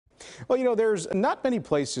Well, there's not many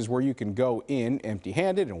places where you can go in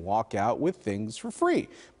empty-handed and walk out with things for free.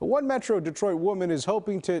 But one Metro Detroit woman is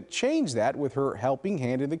hoping to change that with her helping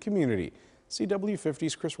hand in the community.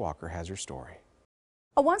 CW50's Chris Walker has her story.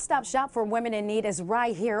 A one-stop shop for women in need is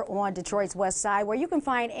right here on Detroit's West Side, where you can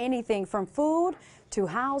find anything from food to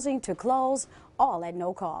housing to clothes, all at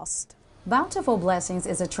no cost. Bountiful Blessings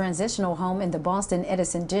is a transitional home in the Boston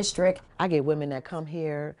Edison district. I get women that come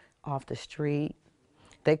here off the street.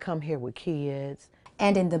 They come here with kids.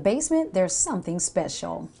 And in the basement, there's something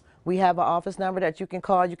special. We have an office number that you can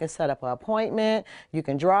call. You can set up an appointment. You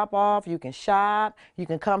can drop off. You can shop. You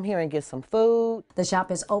can come here and get some food. The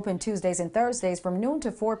shop is open Tuesdays and Thursdays from noon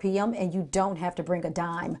to 4 p.m. and you don't have to bring a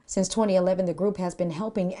dime. Since 2011, the group has been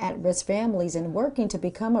helping at-risk families and working to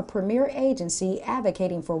become a premier agency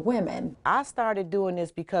advocating for women. I started doing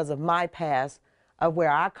this because of my past, of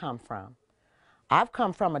where I come from. I've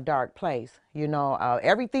come from a dark place,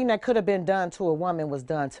 everything that could have been done to a woman was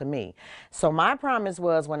done to me. So my promise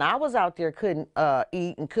was when I was out there couldn't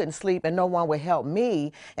eat and couldn't sleep and no one would help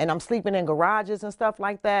me, and I'm sleeping in garages and stuff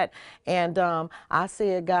like that, and I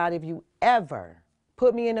said, God, if you ever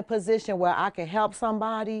put me in a position where I can help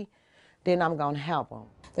somebody, then I'm going to help them.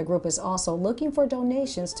 The group is also looking for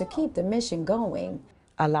donations to keep the mission going.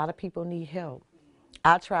 A lot of people need help.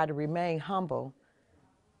 I try to remain humble.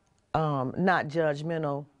 Not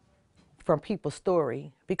judgmental from people's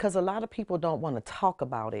story, because a lot of people don't want to talk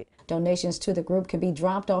about it. Donations to the group can be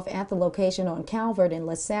dropped off at the location on Calvert in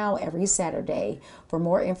LaSalle every Saturday. For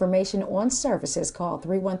more information on services, call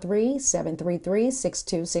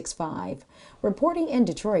 313-733-6265. Reporting in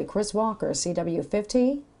Detroit, Chris Walker,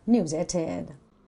 CW50 News at 10.